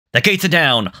The gates are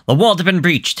down! The walls have been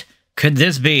breached! Could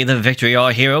this be the victory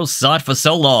our heroes sought for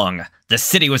so long? The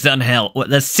city was in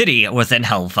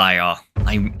hellfire.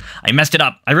 I messed it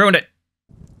up. I ruined it.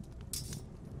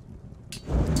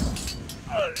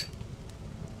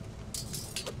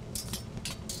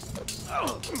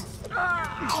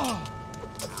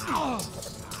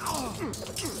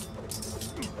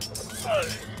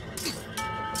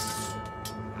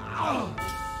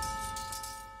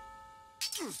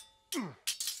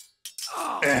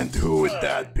 And who would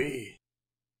that be?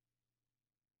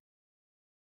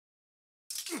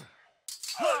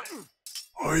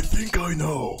 I think I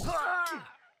know.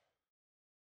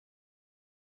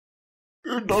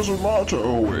 It doesn't matter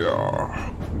who we are.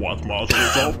 What matters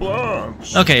is our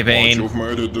plans. Okay, Bane. Once you've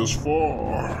made it this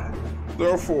far.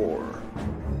 Therefore,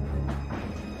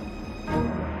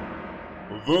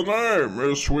 the name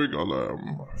is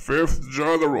Swigalem, 5th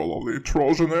General of the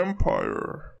Trojan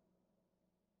Empire.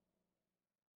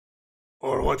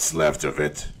 Or what's left of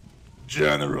it.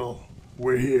 General,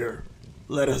 we're here.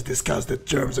 Let us discuss the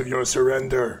terms of your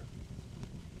surrender.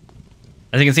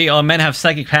 As you can see, our men have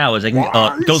psychic powers. They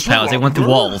can, ghost powers. They went through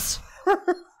walls.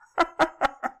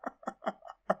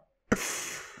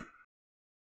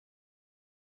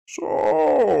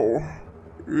 So,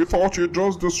 you thought you'd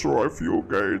just destroy a few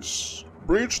gates,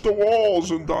 breach the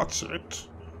walls, and that's it?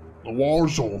 The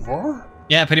war's over?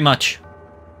 Yeah, pretty much.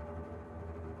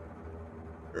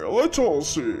 A little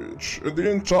siege, and the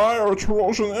entire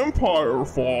Trojan Empire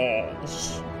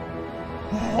falls.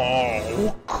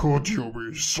 How could you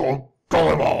be so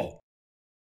gullible?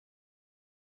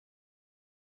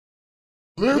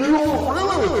 Did you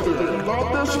really think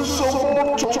that this is some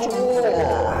mortal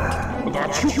war?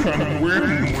 That you can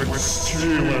win with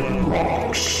steel and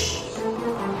rocks?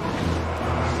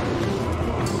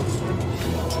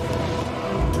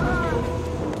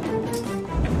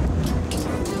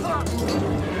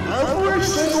 Every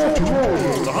single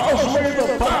Trojan has made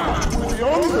a pact with the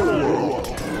underworld.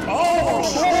 Our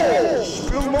souls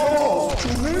belong to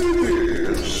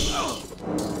Hades.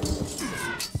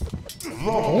 The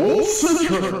whole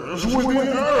city is within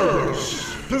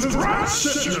Earth. This great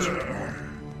city.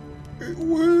 It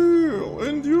will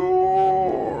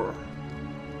endure.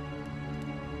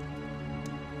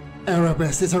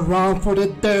 Erebus is a realm for the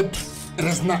dead. It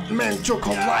is not meant to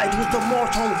collide with the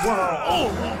mortal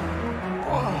world.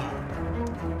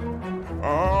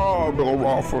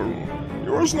 Bellerophon,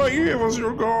 you're as naive as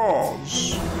your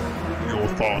gods. You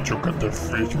thought you could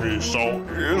defeat me so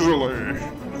easily,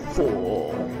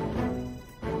 fool.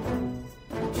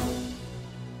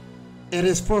 It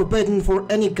is forbidden for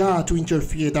any god to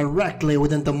interfere directly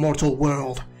within the mortal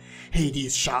world.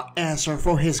 Hades shall answer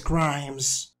for his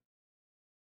crimes.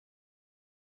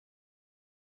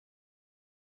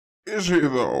 Is he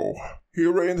though? He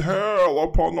rained hell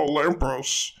upon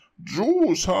Olympus.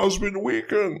 Zeus has been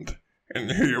weakened,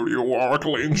 and here you are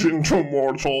clinging to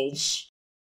mortals.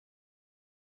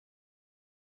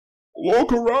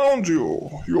 Look around you.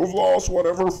 You've lost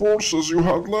whatever forces you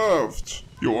had left.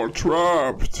 You are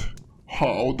trapped.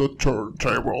 How the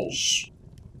turntables.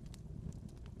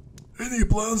 Any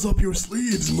plans up your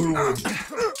sleeves, Merlin?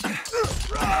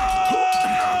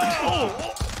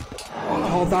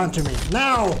 Hold on to me,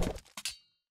 now!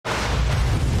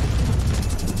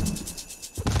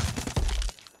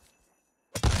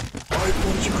 I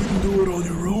thought you couldn't do it on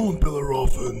your own,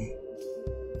 Bellerophon.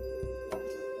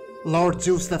 Lord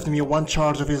Zeus left me one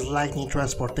charge of his lightning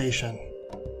transportation,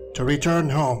 to return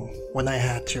home when I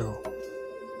had to.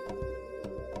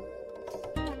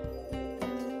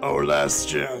 Our last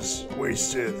chance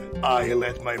wasted. I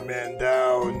let my men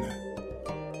down.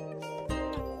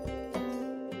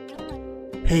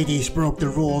 Hades broke the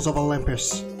rules of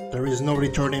Olympus. There is no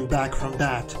returning back from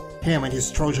that. Him and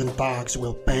his Trojan dogs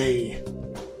will pay.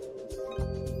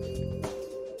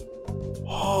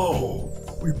 Oh,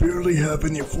 we barely have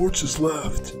any forces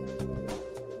left.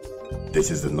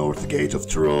 This is the north gate of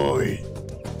Troy.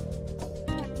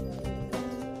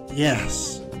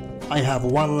 Yes, I have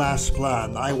one last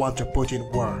plan I want to put in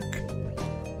work.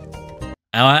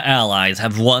 Our allies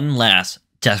have one last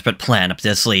desperate plan up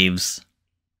their sleeves.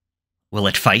 Will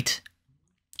it fight?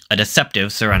 A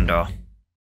deceptive surrender.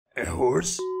 A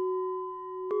horse?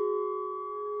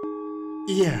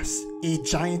 Yes, a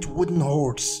giant wooden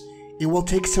horse. It will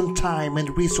take some time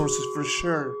and resources for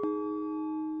sure.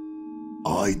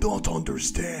 I don't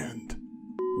understand.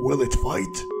 Will it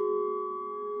fight?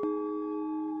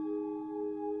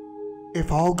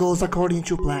 If all goes according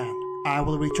to plan, I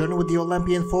will return with the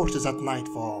Olympian forces at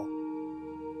nightfall.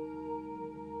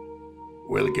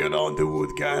 We'll get on the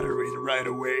wood gathering right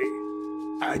away.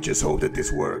 I just hope that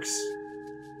this works.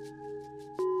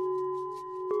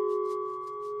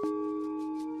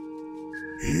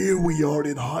 Here we are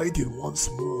in hiding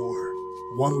once more.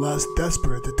 One last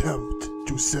desperate attempt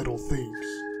to settle things.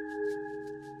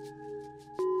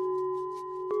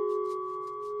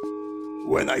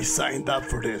 When I signed up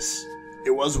for this, it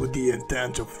was with the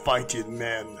intent of fighting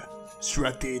men,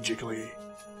 strategically.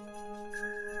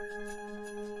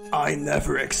 I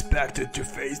never expected to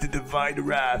face the divine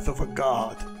wrath of a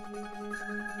god.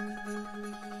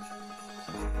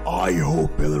 I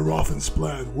hope Bellerofen's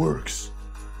plan works.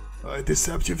 A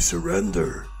deceptive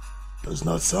surrender does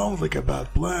not sound like a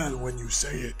bad plan when you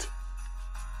say it.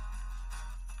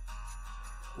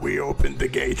 We opened the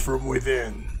gate from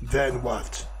within, then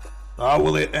what? How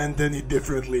will it end any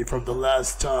differently from the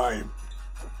last time?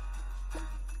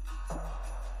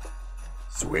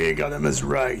 Sweeganum is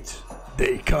right.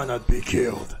 They cannot be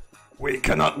killed. We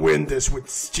cannot win this with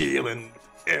steel and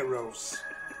arrows.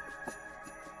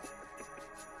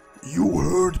 You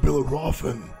heard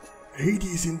Bellerofen.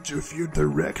 Hades interfered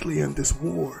directly in this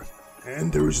war,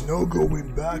 and there is no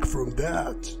going back from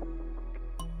that.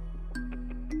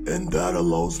 And that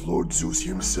allows Lord Zeus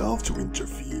himself to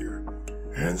interfere,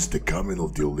 hence the coming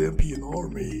of the Olympian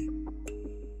army.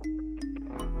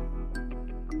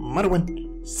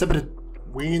 Marwin, Sibrit,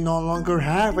 we no longer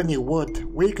have any wood.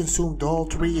 We consumed all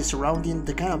trees surrounding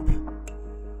the camp.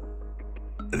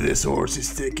 This horse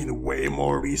is taking way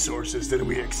more resources than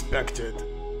we expected.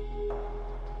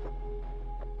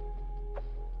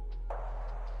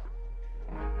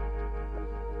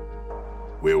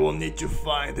 We will need to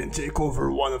find and take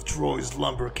over one of Troy's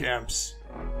lumber camps.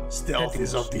 Stealth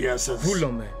is of the essence.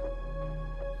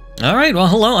 Alright, well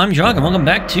hello, I'm Jog, and welcome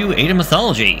back to Age of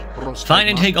Mythology. Find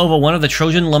and take over one of the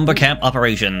Trojan lumber camp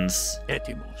operations.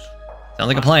 Sounds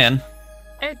like a plan.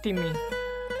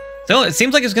 So, it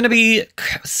seems like it's going to be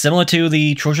similar to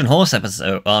the Trojan horse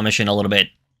episode mission a little bit.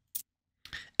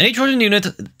 Any Trojan unit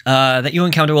that you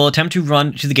encounter will attempt to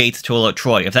run to the gates to alert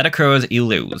Troy. If that occurs, you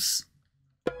lose.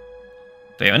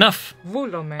 Fair enough.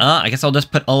 I guess I'll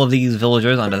just put all of these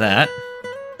villagers under that.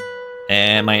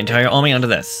 And my entire army under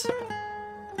this.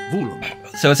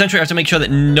 So essentially I have to make sure that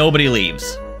nobody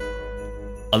leaves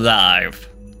alive.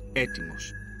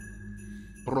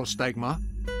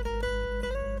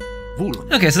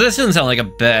 Okay, so this doesn't sound like a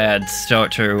bad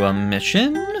start to a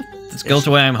mission. If this goes the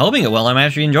way I'm hoping it will, I might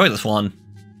actually enjoy this one.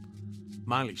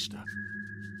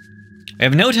 We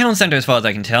have no town center as far as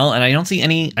I can tell, and I don't think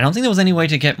there was any way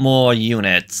to get more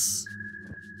units.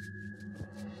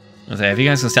 Okay, if you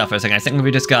guys can stop for a second, I think we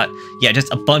just got, yeah,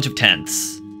 just a bunch of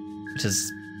tents. Which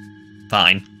is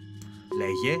fine.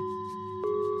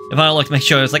 If I look to make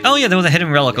sure it's like, oh yeah, there was a hidden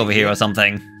relic over here or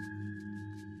something.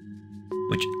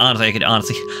 Which, honestly, I hate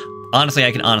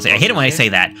it when I say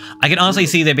that. I can honestly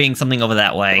see there being something over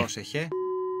that way.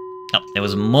 Oh, there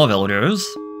was more villagers.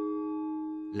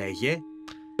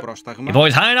 You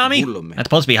boys hiding on me? That's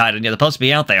supposed to be hiding, you're supposed to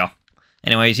be out there.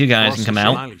 Anyways, you guys can come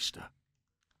out.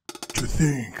 To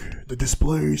think that this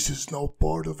place is now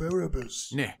part of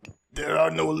Erebus. There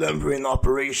are no lumbering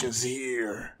operations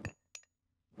here.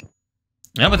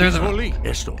 Yeah, but there's a... To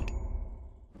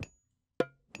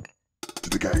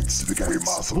the gates, we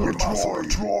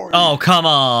must Troy. Oh, come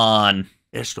on!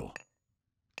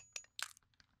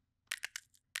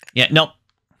 Yeah, nope.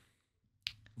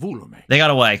 They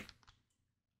got away.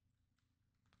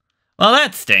 Well,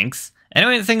 that stinks.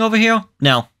 Anything over here?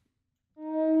 No.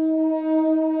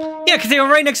 Yeah, because they were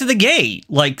right next to the gate.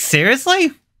 Like,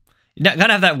 seriously? You're not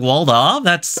gonna have that walled off?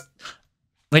 That's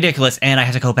ridiculous. And I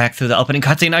have to go back through the opening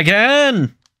cutscene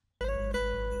again.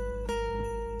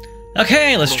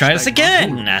 Okay, let's try this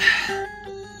again.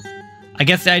 I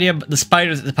guess the idea of the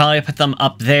spiders is probably put them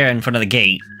up there in front of the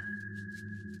gate.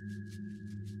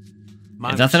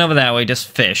 There's nothing over that way, just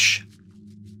fish.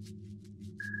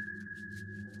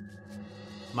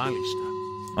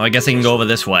 Oh, I guess I can go over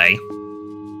this way.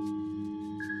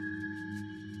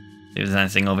 See if there's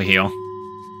anything over here.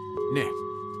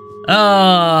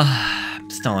 I'm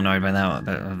still annoyed by that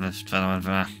one.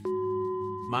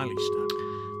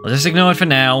 We'll just ignore it for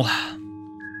now.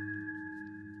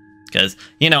 Because,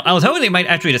 you know, I was hoping they might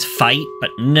actually just fight,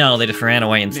 but no, they just ran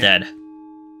away instead.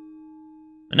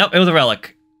 Nope, it was a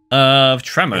relic of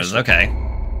Tremors, okay.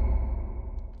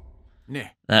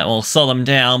 That will slow them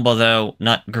down, although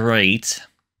not great.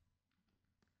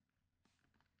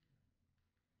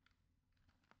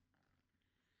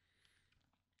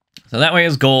 So that way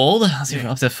is gold. Let's see if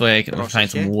up this way I can find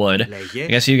some wood. I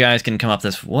guess you guys can come up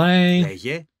this way.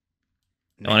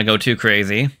 Don't want to go too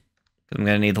crazy. I'm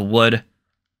going to need the wood.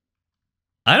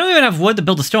 I don't even have wood to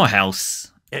build a storehouse.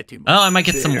 Oh, I might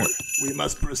get some wood. We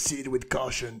must proceed with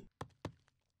caution.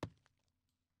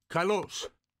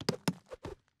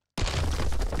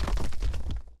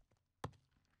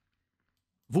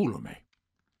 Vúlome.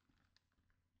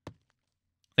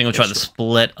 I think we'll try to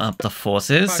split up the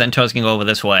forces. Centaurs can go over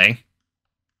this way.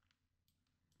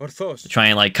 Ορθώς. Try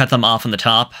and, like, cut them off from the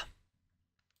top.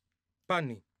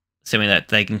 Πάνι. Assuming that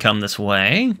they can come this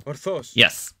way. Ορθώς.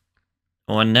 Yes.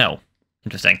 Or no.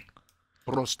 Interesting.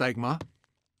 Πρόσταγμα.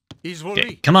 Okay,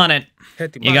 Εισβολή. come on in.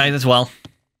 Έτοιμα. You guys as well.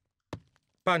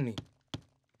 Πάνι.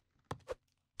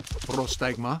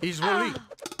 Πρόσταγμα. Εισβολή.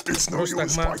 It's no use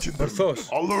Πρόσταγμα. fighting them. Ορθώς.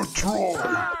 Alert Troy.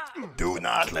 Do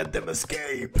not let them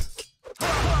escape.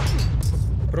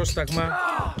 Πρόσταγμα.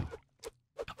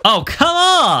 Oh, come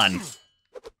on!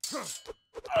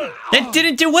 That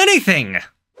didn't do anything!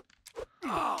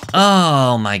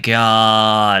 Oh my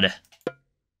god.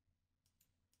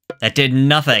 That did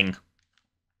nothing.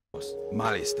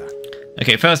 Μάλιστα.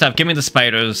 Okay, first off, give me the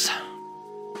spiders.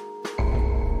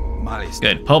 Μάλιστα.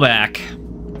 Good, pull back.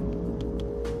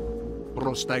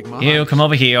 Πρόσταγμα. You, come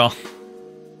over here.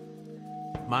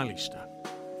 Μάλιστα.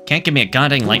 Can't give me a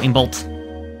goddamn lightning bolt.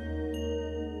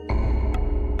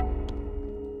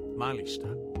 Μάλιστα.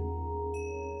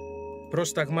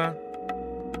 Πρόσταγμα.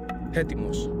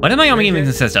 Έτοιμος. What am I only even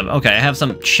consist of? Okay, I have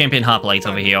some champion hoplites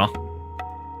over here.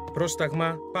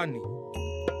 Πρόσταγμα. Πάνι.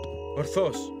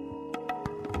 Ορθώς.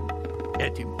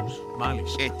 Έτοιμος.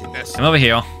 Μάλιστα. Έτοιμος. Come over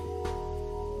here.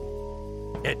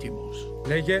 Έτοιμος.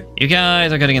 Λέγε. You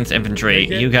guys are good against infantry.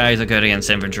 You guys are good against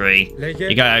infantry.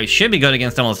 You guys should be good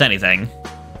against almost anything.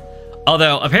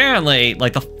 Although, apparently,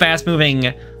 like, the fast-moving,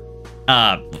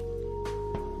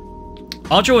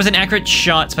 Ultra was an accurate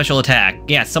shot special attack.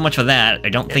 Yeah, so much for that. I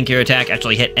don't think your attack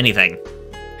actually hit anything.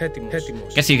 Έτοιμος.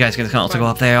 Έτοιμος. Guess you guys can also go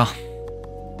up there.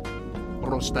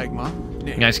 Πρόσταγμα.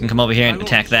 You guys can come over here and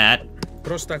attack that.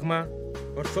 Πρόσταγμα.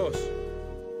 Ορθώς.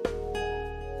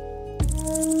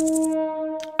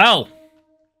 Oh!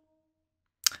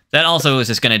 That also is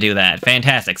just gonna do that.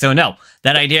 Fantastic. So no,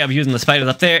 that idea of using the spiders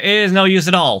up there is no use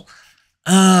at all.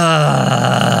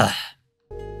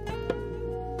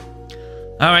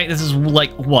 Alright, this is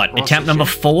like, what, attempt number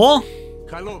 4?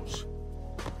 Καλώς.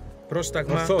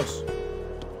 Πρόσταγμα. Ορθώς.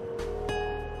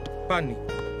 Πάνι.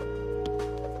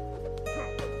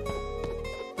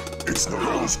 It's no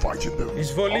use fighting them.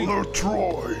 Εισβολή. Alert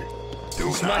Troy. Do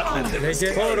not let them Λέγε.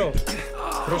 escape. Χώρο.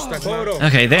 Πρόσταγμα. Χώρο.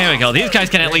 Okay, there we go. These guys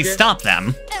can at least stop them.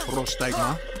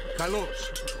 Πρόσταγμα.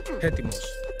 Καλώς. Έτοιμος.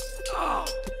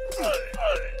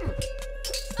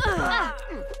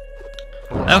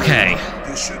 Okay.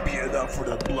 This should be enough for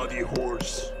that bloody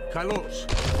horse. Καλώς.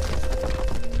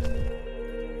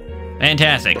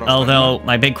 Fantastic. Although,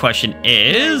 my big question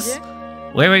is,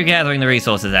 where are you gathering the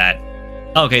resources at?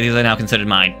 Okay, these are now considered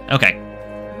mine. Okay.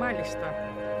 Μάλιστα.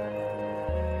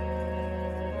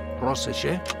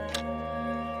 Πρόσεχε.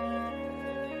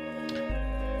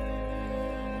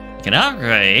 Can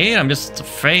upgrade? I'm just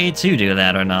afraid to do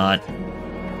that or not.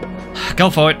 Go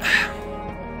for it.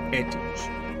 Έτοιμος.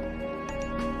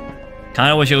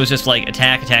 Kinda wish it was just like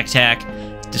attack, attack, attack,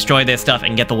 destroy their stuff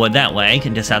and get the wood that way,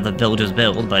 and just have the villagers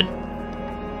build, but...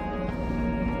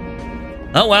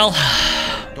 Oh well.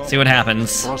 See what happens.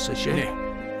 Πρόσεχε. Ναι.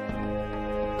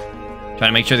 Try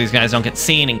to make sure these guys don't get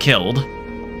seen and killed.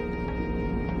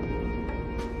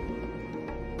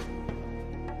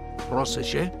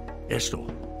 Πρόσεχε. Έστω.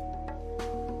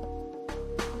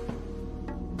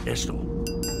 Έστω.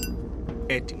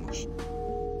 Έτοιμος.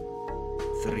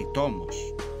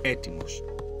 Θρητόμος. Έτοιμος.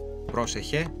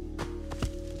 Πρόσεχε.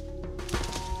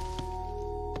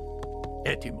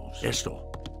 Έτοιμος. Έστω.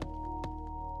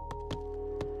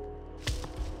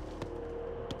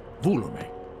 Βούλομαι.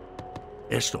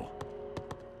 Έστω.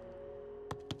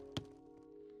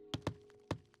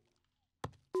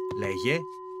 Λέγε.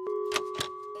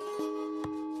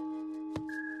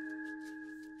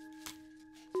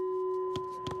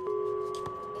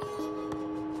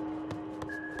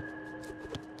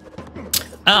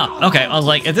 Oh, okay. I was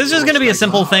like, if this is gonna be a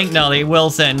simple thing, no, they will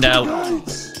send out...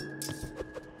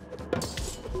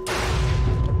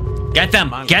 Get them!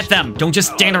 Get them! Don't just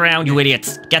stand around, you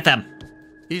idiots! Get them!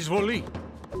 Εισβολή.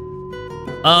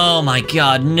 Oh my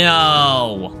god,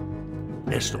 no!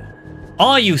 Έστω.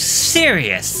 Are you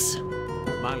serious?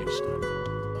 Μάλιστα.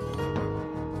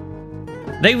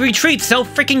 They retreat so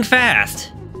freaking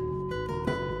fast!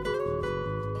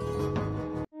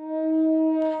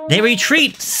 They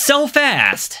retreat so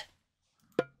fast!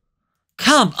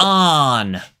 Come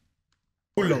on!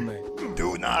 Πούλομαι.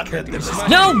 Do not let them escape.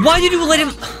 No, why did you let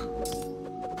him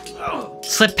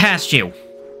slip past you?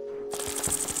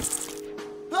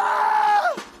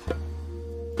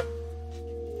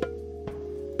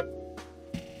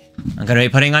 I'm gonna be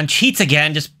putting on cheats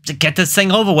again just to get this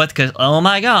thing over with, because oh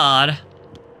my god,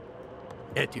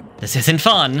 Έτοιμο. this isn't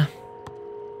fun.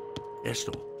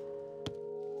 Έστω.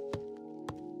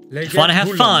 Just want to have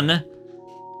fun.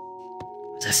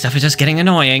 This stuff is just getting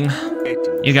annoying.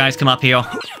 You guys come up here.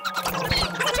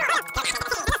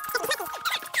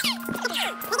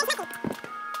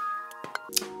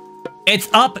 It's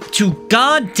up to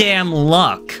goddamn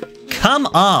luck. Come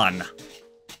on.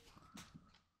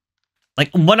 Like,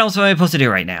 what else am I supposed to do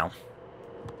right now?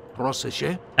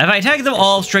 Πρόσεχε. If I attack them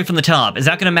all straight from the top, is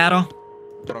that gonna matter?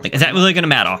 Like, is that really gonna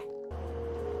matter?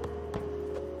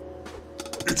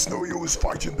 It's no use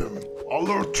fighting them.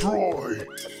 Alert Troy.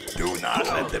 Do not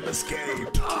let them escape.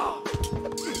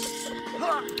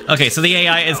 Okay, so the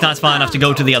AI is not smart enough to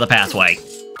go to the other pathway.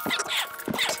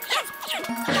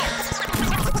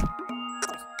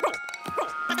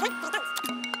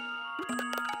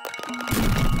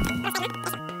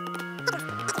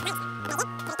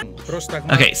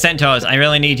 Okay, centaurs, I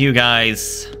really need you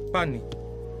guys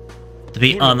to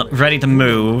be ready to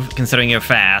move, considering you're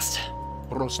fast.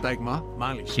 Πρόσταγμα.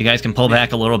 Μάλιστα. You guys can pull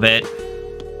back a little bit.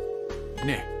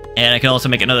 Ναι. And I can also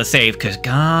make another save, because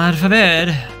God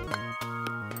forbid.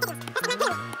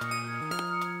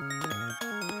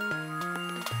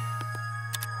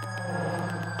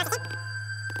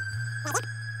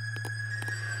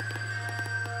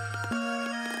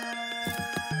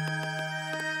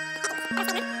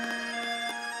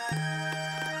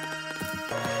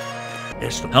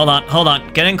 Έστω. Hold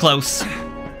on, get in close.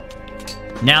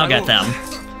 Now get them.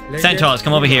 Centaurs,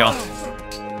 come over here.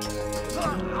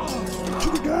 To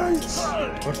the gates.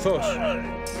 Ορθώς.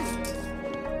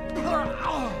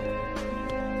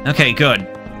 Okay, good.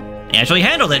 You actually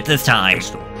handled it this time.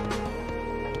 Έστω.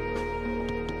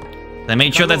 They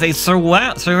made sure that they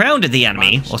surrounded the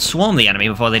enemy, or swarmed the enemy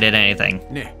before they did anything.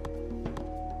 Ναι.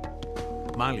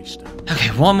 Μάλιστα. Okay,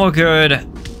 one more good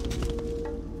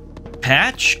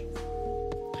patch.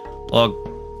 Or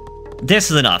this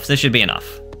is enough. This should be enough.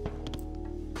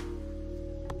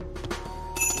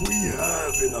 We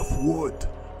have enough wood.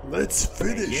 Let's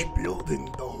finish building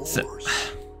the horse.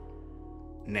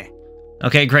 Ναι.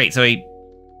 Okay, great. So he.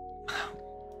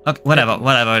 Okay,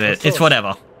 whatever it is. It's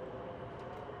whatever.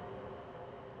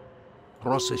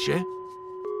 Πρόσεχε.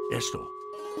 Έστω.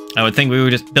 I would think we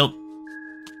would just build.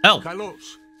 Oh, Καλώς.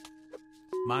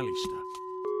 Μάλιστα.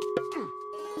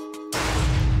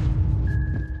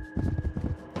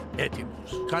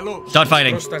 Έτοιμος. Καλώς. start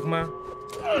fighting. Πρόσταγμα.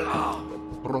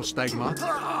 Πρόσταγμα.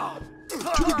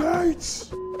 To the gates.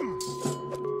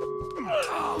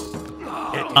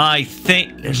 I think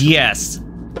yes.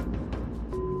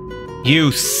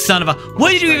 You son of a.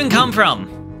 Where did you even come from?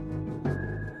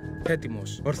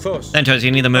 Έτοιμος. Ορθώς. Centaurs,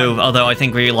 you need to move. Although I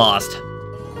think we lost.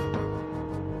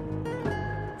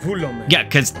 Βούλομαι. Yeah,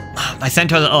 because my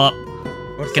centaurs are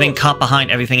getting caught behind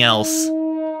everything else.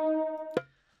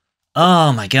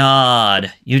 Oh my god.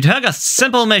 You took a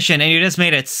simple mission and you just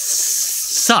made it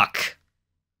suck.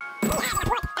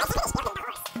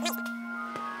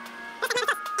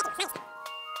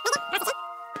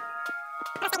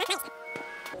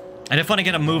 I just want to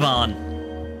get a move on.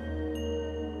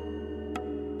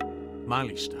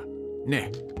 Μάλιστα. Ναι.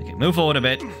 Okay, move forward a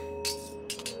bit.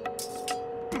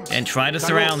 And try to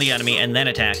surround the enemy and then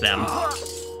attack them.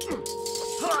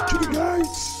 To the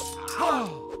gates.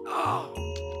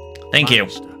 Thank you.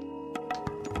 Μάλιστα.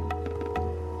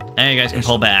 Now you guys can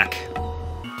pull back.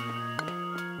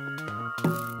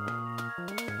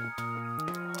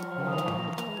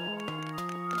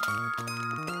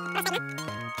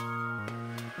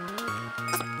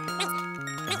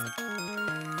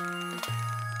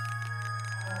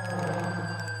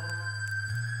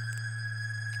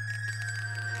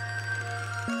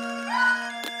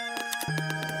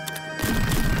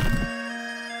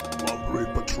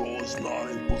 Lumberade patrols not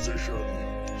in position.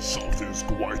 Something's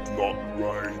quite not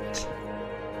right.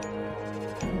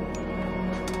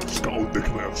 Scout the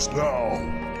cliffs now.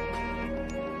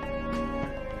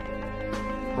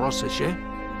 Πρόσεχε.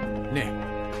 Ναι.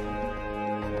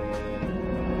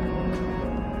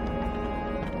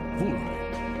 Βούλομαι.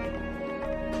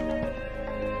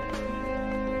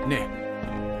 Ναι.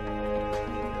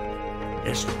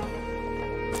 Έστω.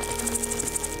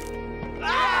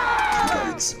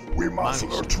 Gates. We must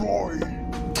alert Troy.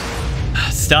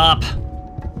 Stop.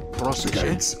 Πρόσεχε.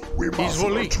 Gates. We must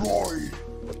Εισβολή. alert Troy.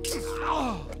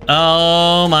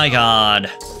 Oh my god.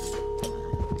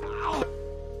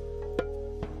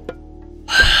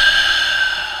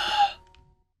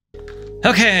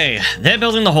 Okay, they're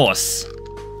building the horse.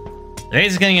 The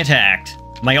base is getting attacked.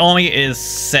 My army is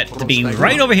set to be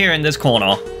right over here in this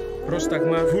corner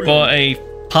Πρόσταγμα. for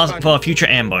Βούλομαι. for a future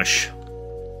ambush.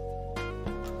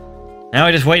 Now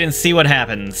I just wait and see what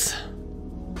happens.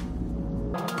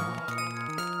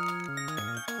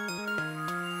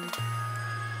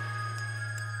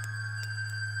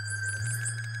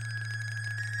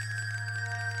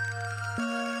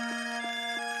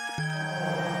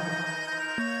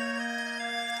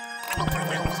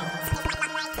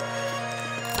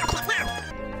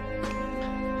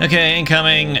 Okay,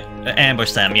 incoming.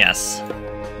 Ambush them, yes.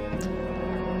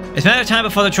 It's a matter of time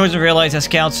before the Trojans realize that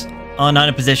scouts are not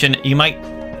in position. They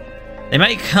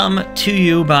might come to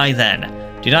you by then.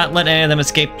 Do not let any of them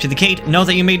escape to the gate. Know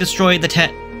that you may destroy the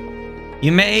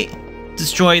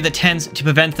tents to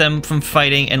prevent them from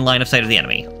fighting in line of sight of the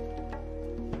enemy.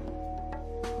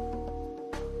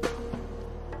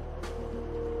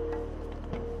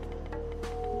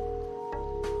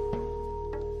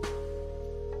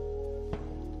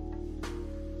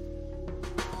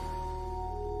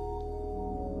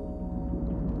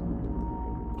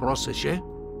 Πρόσεχε,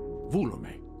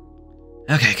 βούλομαι.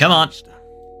 Okay, come on.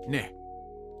 Ναι.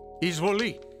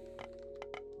 Εισβολή.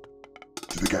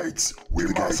 To the gates, we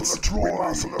muscle Troy.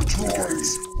 To the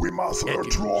gates, we muscle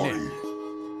Troy.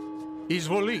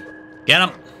 Εισβολή. Get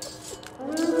him.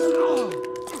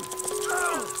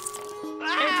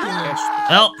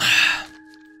 Oh,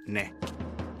 Ναι.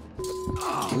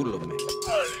 Βούλομαι.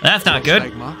 that's not good.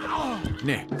 Στάγμα.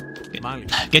 Ναι.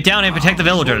 Μάλιστα. Get down and protect the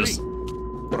villagers.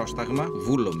 Πρόσταγμα.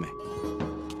 Βούλομαι.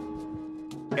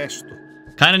 Έστω.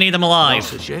 Kinda need them alive.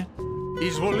 Πρόσεχε.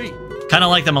 Εισβολή. Kinda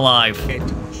like them alive.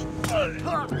 Έτοιμος.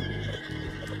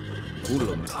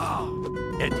 Βούλομαι.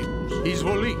 Έτοιμος.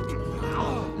 Εισβολή.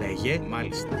 Λέγε.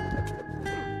 Μάλιστα.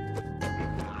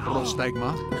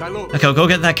 Πρόσταγμα. Καλό. Okay, go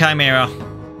get that chimera.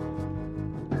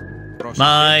 Πρόσεχε.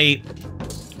 My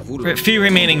Βούλομαι. few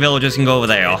remaining villagers can go over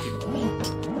there.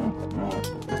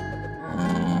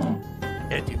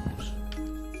 Έτοιμος.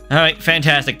 Alright,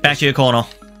 fantastic. Back to your corner.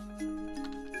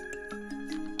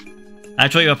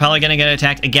 Actually, we're probably gonna get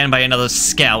attacked again by another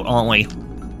scout, aren't we?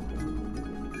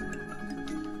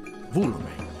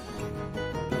 Βούλομαι.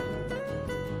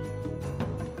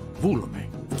 Βούλομαι.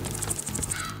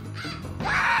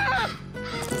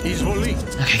 Εισβολή.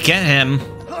 Okay, get him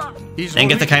Εισβολή. and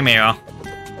get the chimera.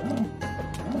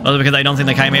 Well, because I don't think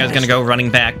the chimera is gonna go running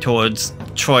back towards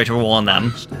Troy to warn them.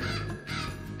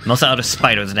 I'm also out of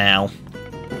spiders now.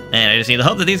 And I just need to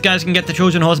hope that these guys can get the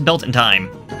Trojan horse built in time.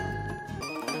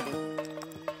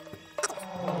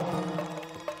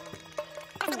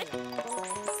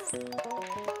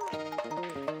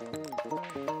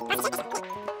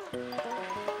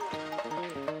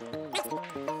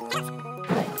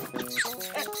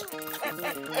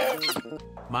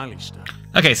 Μάλιστα.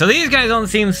 Okay, so these guys don't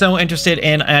seem so interested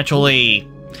in actually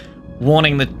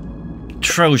warning the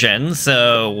Trojans, so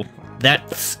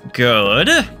that's good.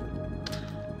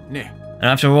 Ναι. I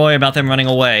don't have to worry about them running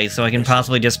away, so I can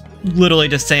possibly just literally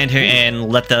just stand here and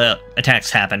let the attacks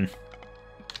happen.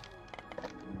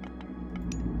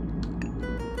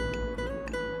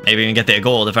 Maybe even get their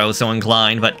gold if I was so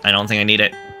inclined, but I don't think I need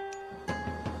it.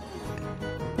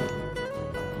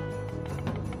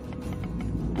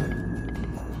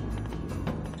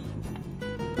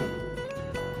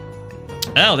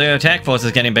 Oh, their attack force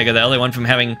is getting bigger though. They went from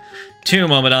having 2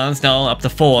 Myrmidons now up to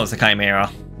 4 as the Chimera.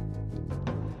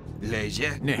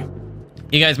 Λέγε. Ναι.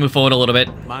 You guys move forward a little bit.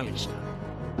 Μάλιστα.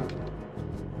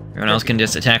 Everyone else can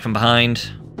just attack from behind.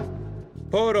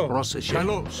 Πόρο. Πρόσεχε.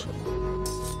 Καλώς.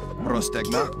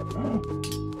 Πρόσταγμα.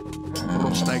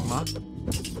 Πρόσταγμα.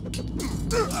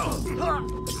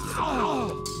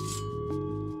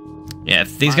 Yeah,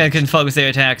 if these guys can focus their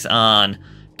attacks on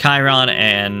Chiron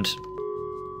and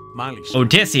Μάλιστα.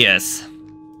 Odysseus,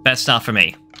 best stuff for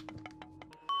me.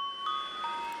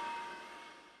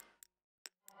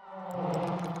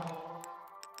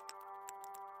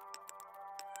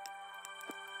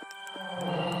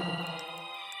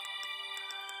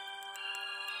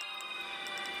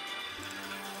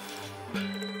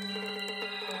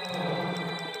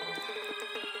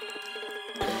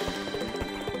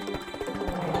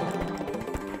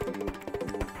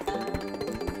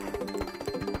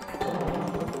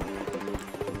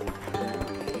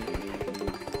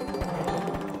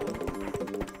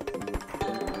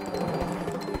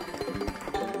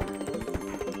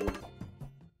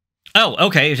 Oh,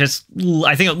 okay, it's just,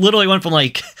 I think it literally went from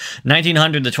like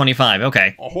 1900 to 25,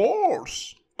 okay. A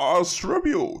horse as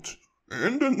tribute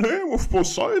in the name of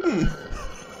Poseidon.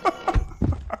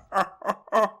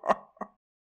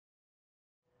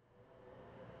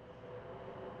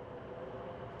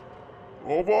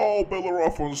 Of all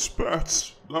Bellerophon's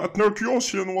pets, that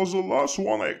Nertiosian was the last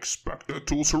one I expected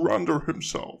to surrender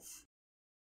himself.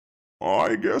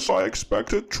 I guess I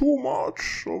expected too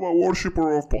much of a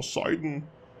worshipper of Poseidon.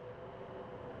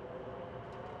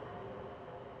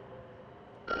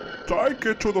 Take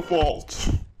it to the vault.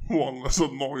 One less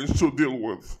annoyance to deal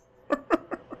with.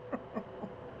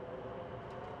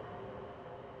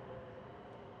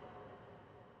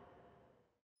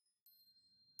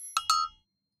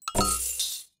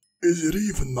 Is it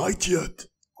even night yet?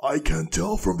 I can't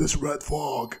tell from this red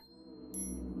fog.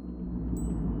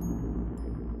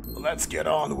 Let's get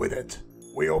on with it.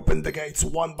 We open the gates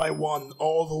one by one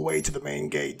all the way to the main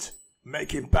gate,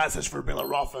 making passage for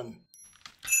Bellerophon.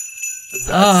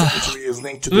 That sentry is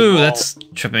linked to the wall. That's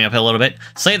tripping me up a little bit.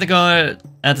 Slay the guard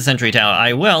at the sentry tower.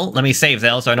 I will. Let me save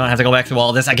though, so I don't have to go back through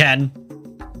all this again.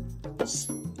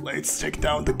 Let's take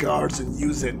down the guards and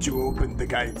use it to open the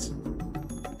gates.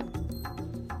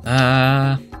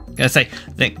 Gotta say,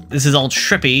 this is all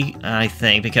trippy, I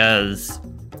think, because...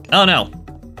 Oh no.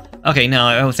 Okay, no,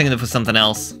 I was thinking it was something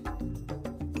else.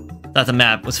 That the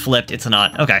map was flipped, it's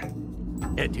not. Okay.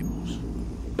 Έτοιμος.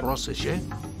 Πρόσεχε.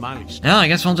 Μάλιστα. No, I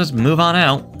guess we'll just move on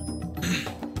out.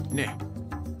 Ναι.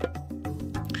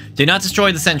 Do not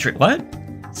destroy the sentry. What?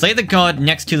 Slay the guard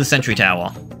next to the sentry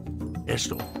tower.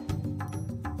 Έστω.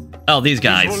 Oh, these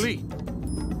guys. Εισβολή.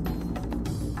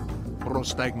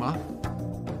 Πρόσταγμα.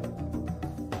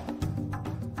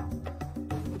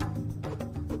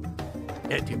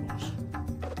 Έτοιμος.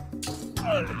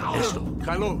 Έστω.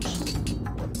 Καλώς.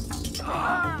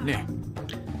 Ναι.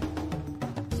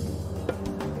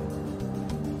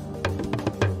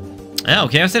 Oh,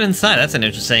 garrison inside. That's an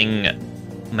interesting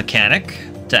mechanic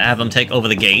to have them take over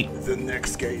the gate. The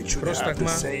next gate should have the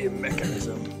same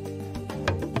mechanism.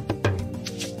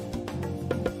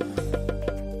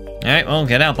 Alright, well,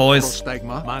 get out, boys.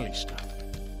 Πρόσταγμα. Μάλιστα.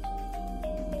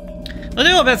 I'll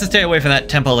do my best to stay away from that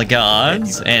Temple of the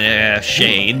Gods and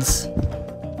Shades.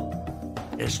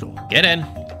 Έστω. Get in.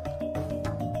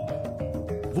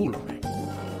 Βούλομαι.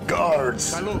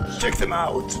 Guards! Καλώς. Take them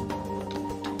out!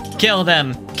 Kill them!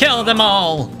 Kill them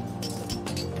all!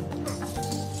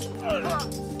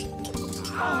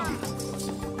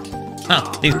 Oh,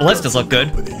 these ballistas look good.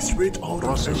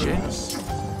 Πρόσεχε.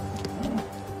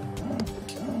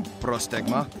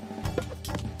 Πρόσταγμα.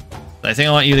 I think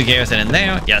I want you to garrison in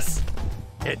there. Yes.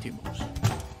 Έτοιμος.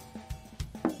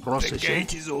 The Πρόσεχε.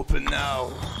 gate is open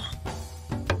now.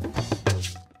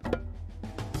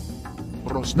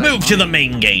 Πρόσταγμα. Move to the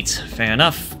main gate. Fair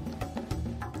enough.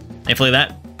 Hopefully that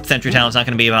sentry tower's not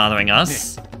going to be bothering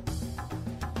us.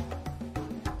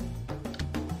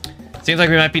 Seems like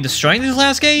we might be destroying these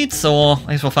last gates, or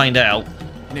I guess we'll find out.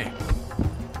 Ναι.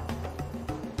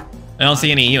 I don't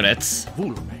see any units.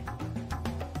 Βούλομαι.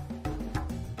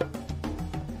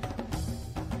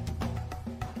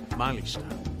 Μάλιστα.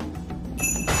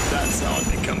 That sound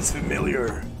becomes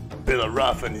familiar.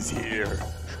 Bellerophon is here.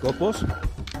 Σκόπος.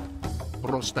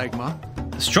 Πρόσταγμα.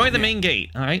 Destroy the main gate.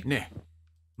 Alright. Ναι.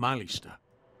 Μάλιστα.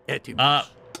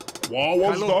 Έτοιμος. What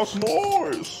was that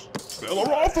noise?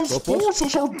 Bellerophon's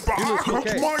forces are back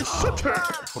at my city!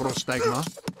 Πρόσταγμα.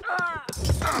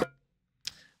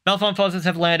 Bellerophon forces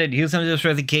have landed. Use them to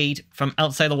destroy the gate from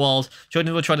outside the walls.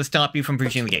 Trojan will try to stop you from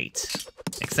breaching the gate.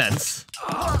 Makes sense.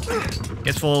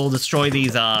 Guess we'll destroy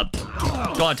these,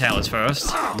 guard towers first.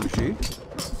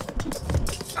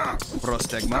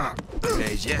 Πρόσταγμα.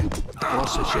 Λέγε.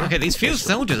 Πρόσεχε. Okay, these few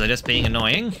soldiers are just being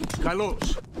annoying.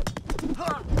 Καλώς.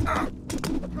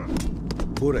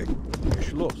 Burek.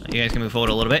 Schloss. You guys can move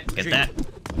forward a little bit. Get that.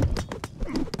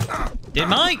 Did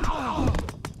my...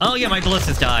 Oh yeah, my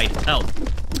ballistas died. Oh.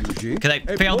 Because I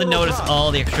failed to notice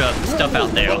all the extra stuff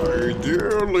out there. I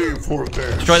dearly for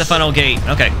this. Destroy the funnel gate.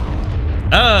 Okay.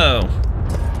 Oh.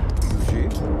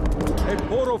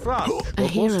 A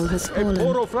hero has fallen.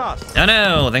 Oh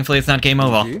no. Thankfully it's not game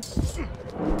over.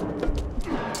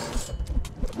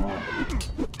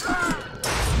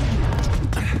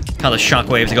 How the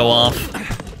shockwaves go off.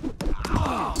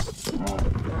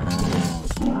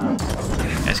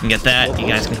 You guys can get that. You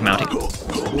guys can come out here.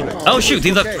 Oh shoot,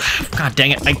 these are... God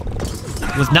dang it.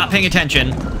 I was not paying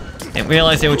attention. Didn't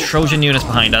realize there were Trojan units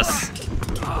behind us.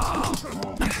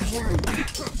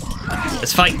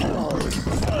 Let's fight.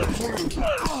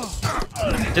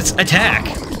 Just attack.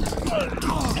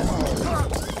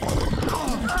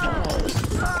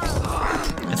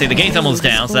 Let's see, the gate's almost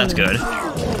down, so that's good.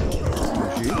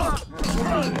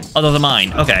 Oh, those are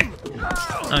mine. Okay.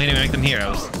 I can even make them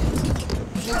heroes.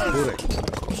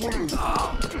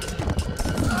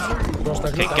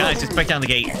 Okay, guys, just break down the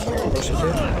gate.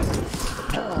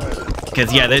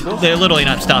 Because, yeah, they're literally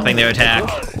not stopping their attack.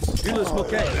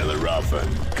 Bellerophon,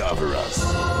 cover us.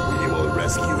 We will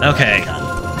rescue Okay.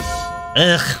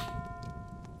 Ugh.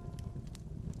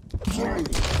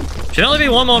 Should only be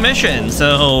one more mission,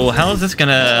 so how is this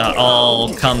gonna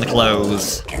all come to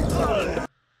close?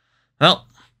 Well,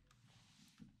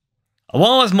 a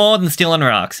wall is more than steel and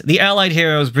rocks. The allied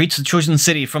heroes breached the Trojan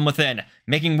city from within,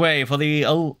 making way for the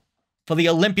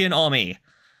Olympian army.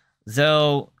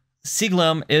 Though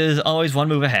Siglum is always one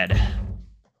move ahead.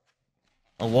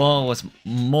 A wall was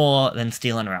more than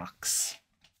steel and rocks.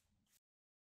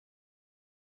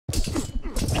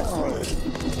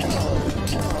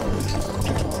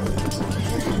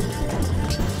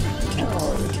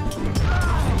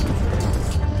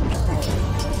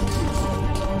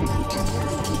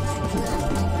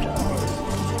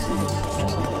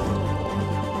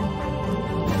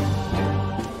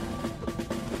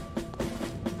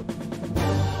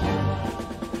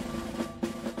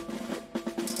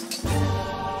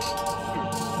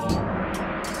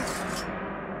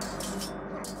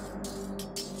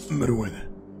 Merwin,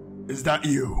 is that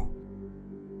you?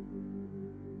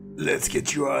 Let's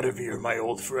get you out of here, my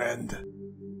old friend.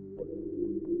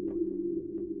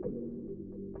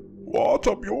 What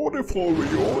a beautiful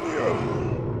reunion!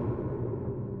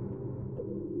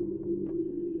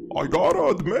 I gotta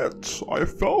admit, I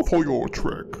fell for your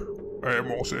trick. A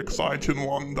most exciting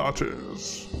one, that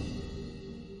is.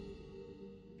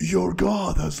 Your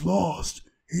god has lost.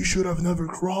 He should have never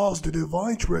crossed the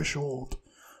divine threshold.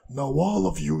 Now all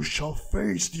of you shall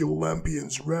face the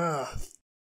Olympian's wrath.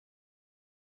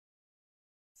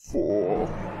 Fool,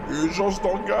 you just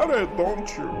don't get it,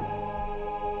 don't you?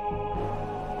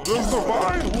 This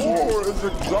divine war is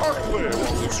exactly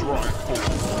what it's right for.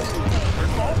 A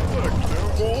conflict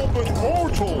involving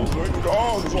mortals and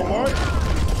gods alike.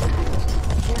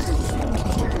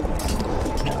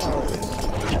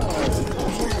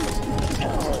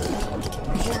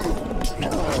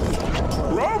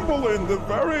 Rumbling the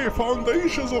very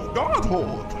foundations of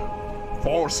godhood,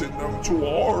 forcing them to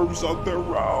arms at their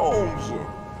realms.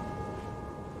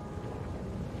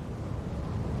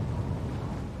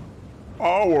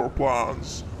 Our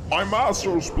plans, my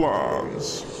master's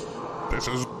plans. This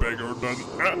is bigger than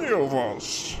any of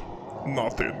us.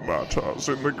 Nothing matters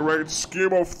in the great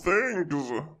scheme of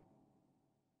things.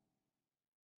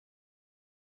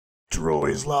 Troy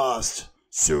is lost.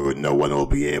 Soon no one will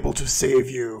be able to save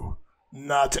you.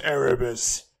 Not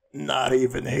Erebus, not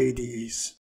even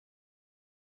Hades.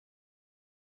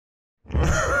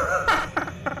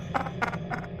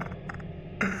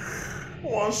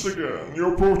 Once again,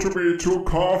 you prove to be too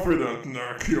confident,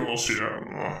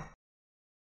 Nerkiosian.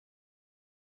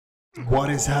 What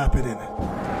is happening?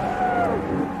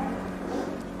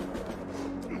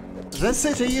 The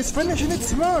city is finishing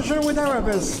its merger with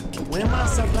Erebus. We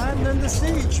must abandon the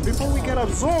siege before we get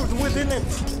absorbed within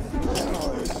it.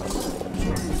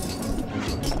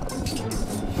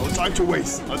 No time to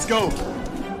waste. Let's go.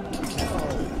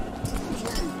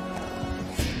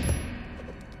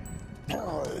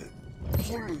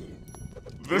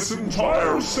 This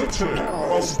entire city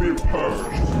must be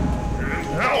purged in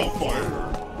hellfire,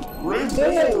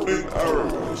 reborn in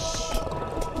Erebus.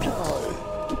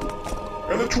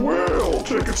 And it will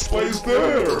take its place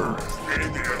there,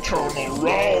 in the eternal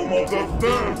realm of the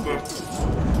dead.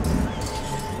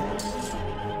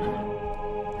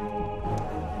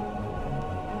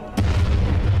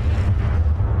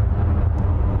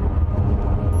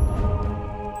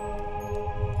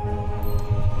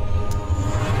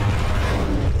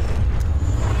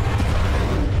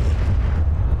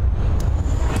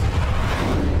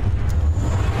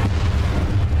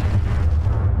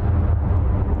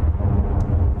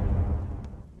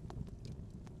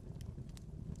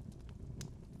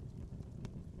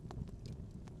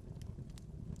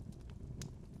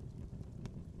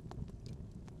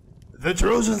 The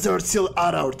Trojans are still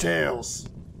at our tails.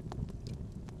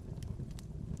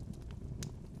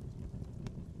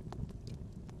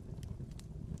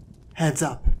 Heads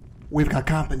up, we've got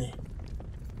company.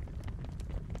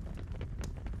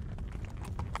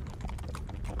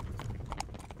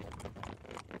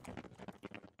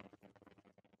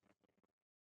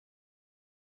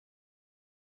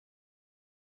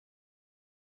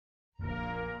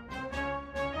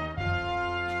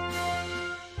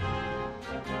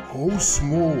 How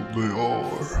small they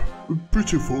are.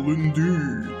 Pitiful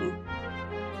indeed.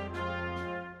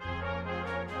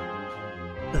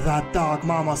 That dog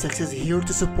Mama 6 is here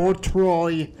to support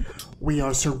Troy. We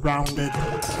are surrounded.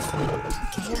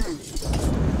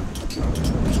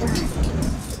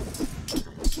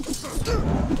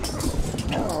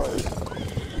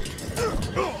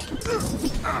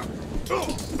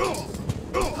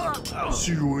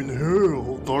 See you in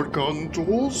hell, Dark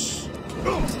Angels.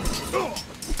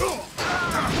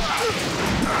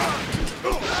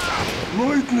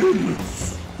 Lightning!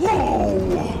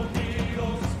 Whoa!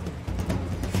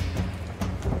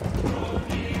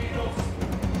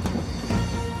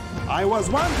 I was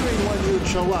wondering when you'd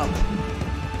show up.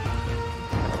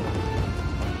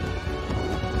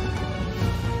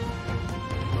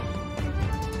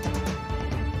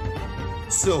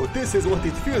 So this is what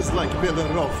it feels like,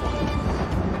 Bellerophon.